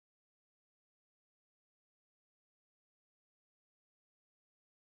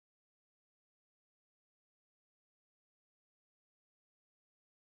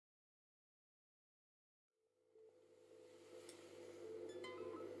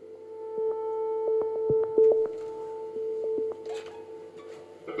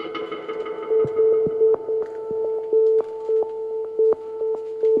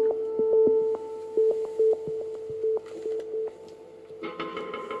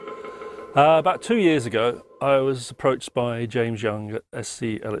About 2 years ago, I was approached by James Young at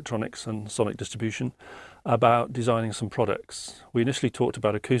SC Electronics and Sonic Distribution about designing some products. We initially talked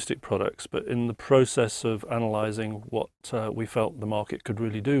about acoustic products, but in the process of analysing what we felt the market could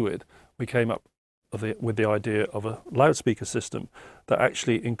really do with, we came up with the idea of a loudspeaker system that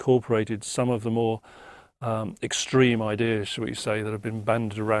actually incorporated some of the more extreme ideas, shall we say, that have been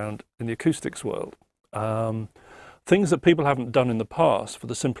bandied around in the acoustics world. Things that people haven't done in the past for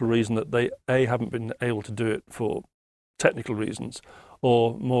the simple reason that they haven't been able to do it for technical reasons,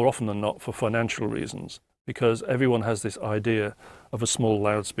 or more often than not for financial reasons, because everyone has this idea of a small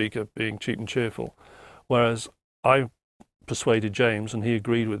loudspeaker being cheap and cheerful. Whereas I persuaded James, and he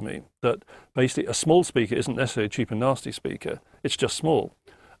agreed with me, that basically a small speaker isn't necessarily a cheap and nasty speaker, it's just small.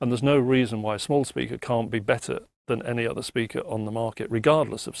 And there's no reason why a small speaker can't be better than any other speaker on the market,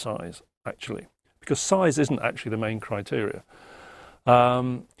 regardless of size, actually. Because size isn't actually the main criteria.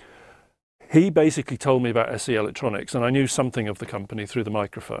 He basically told me about SE Electronics, and I knew something of the company through the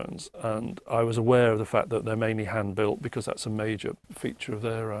microphones, and I was aware of the fact that they're mainly hand-built because that's a major feature of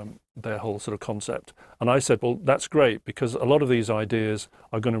their whole sort of concept. And I said, well, that's great, because a lot of these ideas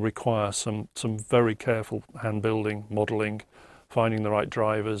are going to require some very careful hand-building, modelling, finding the right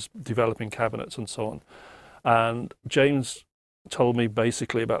drivers, developing cabinets and so on. And James told me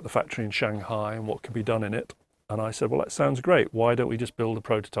basically about the factory in Shanghai and what can be done in it. And I said, well, that sounds great. Why don't we just build a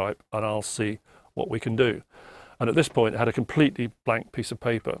prototype and I'll see what we can do. And at this point, I had a completely blank piece of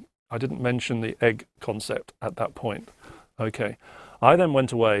paper. I didn't mention the egg concept at that point. Okay. I then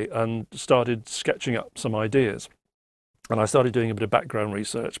went away and started sketching up some ideas. And I started doing a bit of background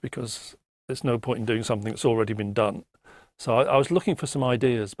research because there's no point in doing something that's already been done. So I was looking for some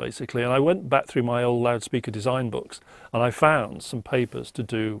ideas, basically, and I went back through my old loudspeaker design books, and I found some papers to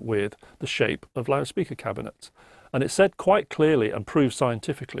do with the shape of loudspeaker cabinets. And it said quite clearly and proved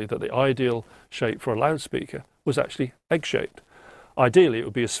scientifically that the ideal shape for a loudspeaker was actually egg-shaped. Ideally, it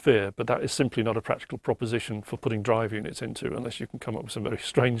would be a sphere, but that is simply not a practical proposition for putting drive units into, unless you can come up with some very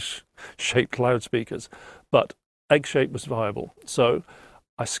strange shaped loudspeakers. But egg-shape was viable. So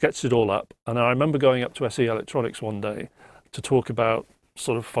I sketched it all up, and I remember going up to SE Electronics one day to talk about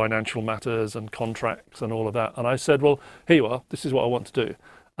sort of financial matters and contracts and all of that. And I said, well, here you are, this is what I want to do.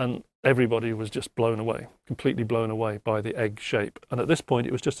 And everybody was just blown away, completely blown away by the egg shape. And at this point,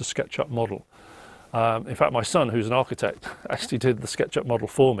 it was just a SketchUp model. In fact, my son, who's an architect, actually did the SketchUp model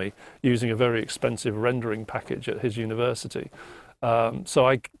for me using a very expensive rendering package at his university. So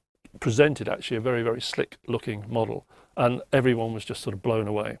I presented actually a very, very slick looking model. And everyone was just sort of blown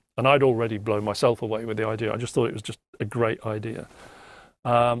away. And I'd already blown myself away with the idea. I just thought it was just a great idea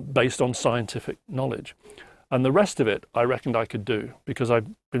based on scientific knowledge. And the rest of it, I reckoned I could do because I've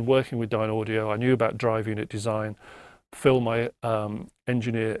been working with Dynaudio. I knew about drive unit design. Phil, my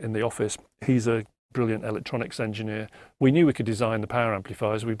engineer in the office, he's a brilliant electronics engineer. We knew we could design the power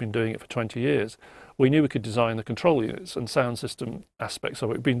amplifiers. We've been doing it for 20 years. We knew we could design the control units and sound system aspects of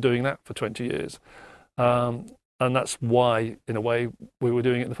it. We've been doing that for 20 years. And that's why, in a way, we were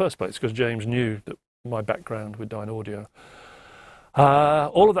doing it in the first place, because James knew that my background with Dynaudio.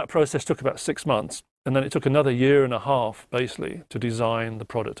 All of that process took about 6 months, and then it took another 1.5 years, basically, to design the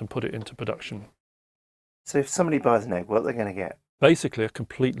product and put it into production. So if somebody buys an egg, what are they going to get? Basically, a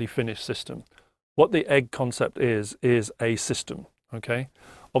completely finished system. What the egg concept is a system, okay?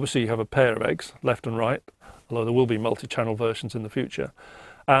 Obviously, you have a pair of eggs, left and right, although there will be multi-channel versions in the future.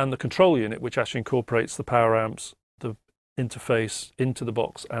 And the control unit, which actually incorporates the power amps, the interface into the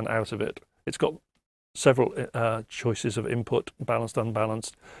box and out of it. It's got several choices of input, balanced,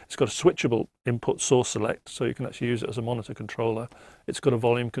 unbalanced. It's got a switchable input source select, so you can actually use it as a monitor controller. It's got a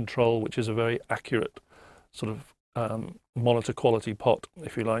volume control, which is a very accurate sort of monitor quality pot,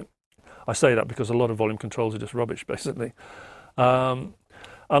 if you like. I say that because a lot of volume controls are just rubbish, basically. And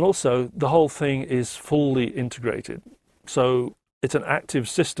also, the whole thing is fully integrated. So it's an active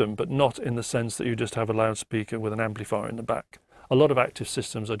system, but not in the sense that you just have a loudspeaker with an amplifier in the back. A lot of active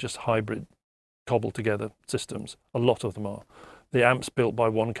systems are just hybrid, cobbled together systems. A lot of them are. The amp's built by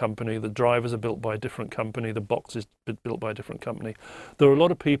one company, the drivers are built by a different company, the box is built by a different company. There are a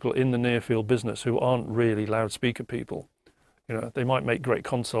lot of people in the near field business who aren't really loudspeaker people. You know, they might make great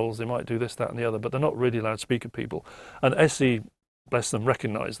consoles, they might do this, that, and the other, but they're not really loudspeaker people. And SE, bless them,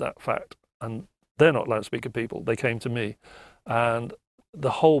 recognise that fact, and they're not loudspeaker people. They came to me. And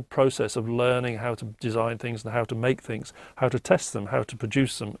the whole process of learning how to design things and how to make things, how to test them, how to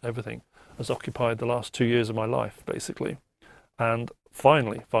produce them, everything has occupied the last 2 years of my life, basically. And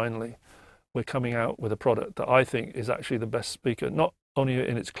finally, we're coming out with a product that I think is actually the best speaker, not only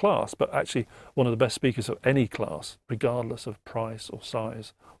in its class, but actually one of the best speakers of any class, regardless of price or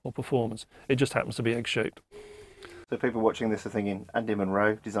size or performance. It just happens to be egg-shaped. So people watching this are thinking, Andy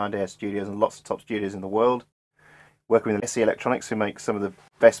Munro, designed Air Studios and lots of top studios in the world, working with SE Electronics, who make some of the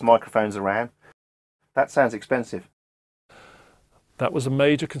best microphones around. That sounds expensive. That was a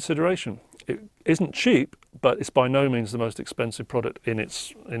major consideration. It isn't cheap, but it's by no means the most expensive product in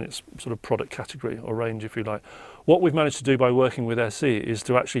its sort of product category or range, if you like. What we've managed to do by working with SE is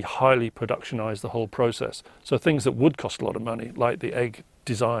to actually highly productionize the whole process. So things that would cost a lot of money, like the egg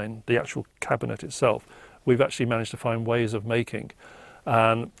design, the actual cabinet itself, we've actually managed to find ways of making.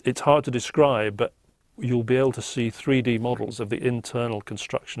 And it's hard to describe, but you'll be able to see 3D models of the internal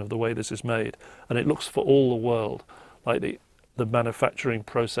construction of the way this is made. And it looks for all the world like the manufacturing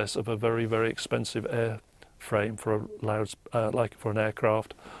process of a very, very expensive airframe for like for an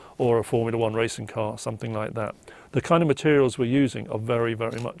aircraft or a Formula One racing car, something like that. The kind of materials we're using are very,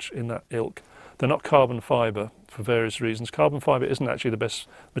 very much in that ilk. They're not carbon fibre for various reasons. Carbon fibre isn't actually the best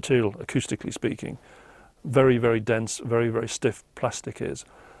material, acoustically speaking. Very, very dense, very, very stiff plastic is.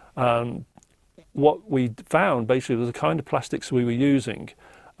 What we found basically was the kind of plastics we were using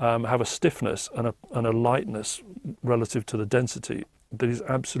have a stiffness and a lightness relative to the density that is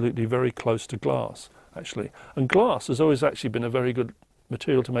absolutely very close to glass, actually. And glass has always actually been a very good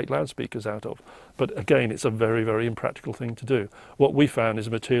material to make loudspeakers out of. But again, it's a very, very impractical thing to do. What we found is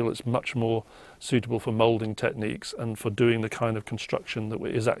a material that's much more suitable for moulding techniques and for doing the kind of construction that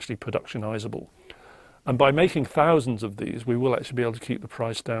is actually productionizable. And by making thousands of these, we will actually be able to keep the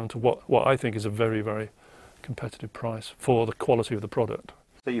price down to what I think is a very, very competitive price for the quality of the product.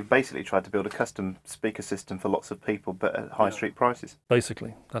 So you've basically tried to build a custom speaker system for lots of people, but at high street prices.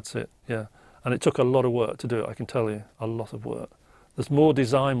 Basically, that's it, yeah. And it took a lot of work to do it, I can tell you, a lot of work. There's more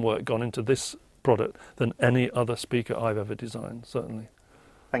design work gone into this product than any other speaker I've ever designed, certainly.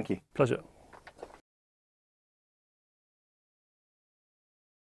 Thank you. Pleasure.